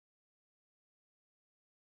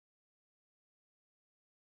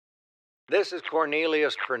This is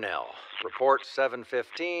Cornelius Pernell. Report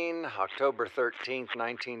 715, October 13th,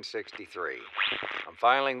 1963. I'm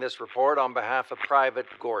filing this report on behalf of Private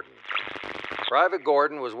Gordon. Private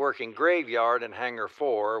Gordon was working graveyard in Hangar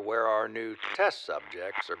 4, where our new test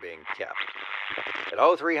subjects are being kept.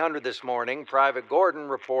 At 0300 this morning, Private Gordon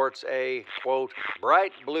reports a, quote,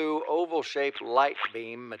 bright blue oval-shaped light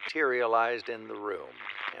beam materialized in the room,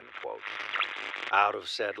 end quote. Out of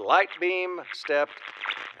said light beam stepped,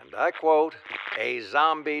 and I quote, a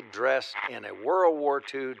zombie dressed in a World War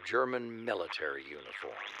II German military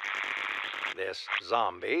uniform. This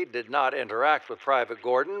zombie did not interact with Private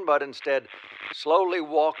Gordon, but instead slowly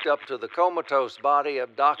walked up to the comatose body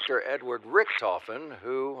of Doctor Edward Richtofen,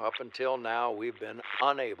 who, up until now, we've been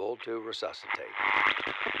unable to resuscitate.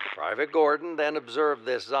 Private Gordon then observed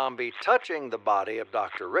this zombie touching the body of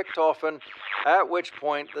Dr. Richtofen, at which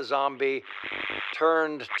point the zombie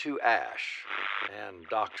turned to ash, and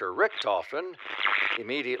Dr. Richtofen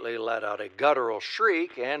immediately let out a guttural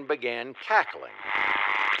shriek and began cackling.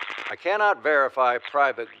 I cannot verify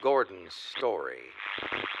Private Gordon's story,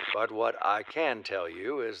 but what I can tell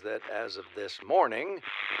you is that as of this morning,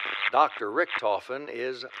 Dr. Richtofen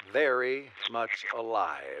is very much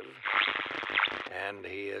alive, and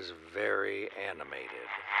he is very animated.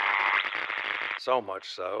 So much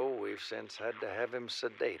so, we've since had to have him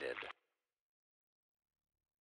sedated.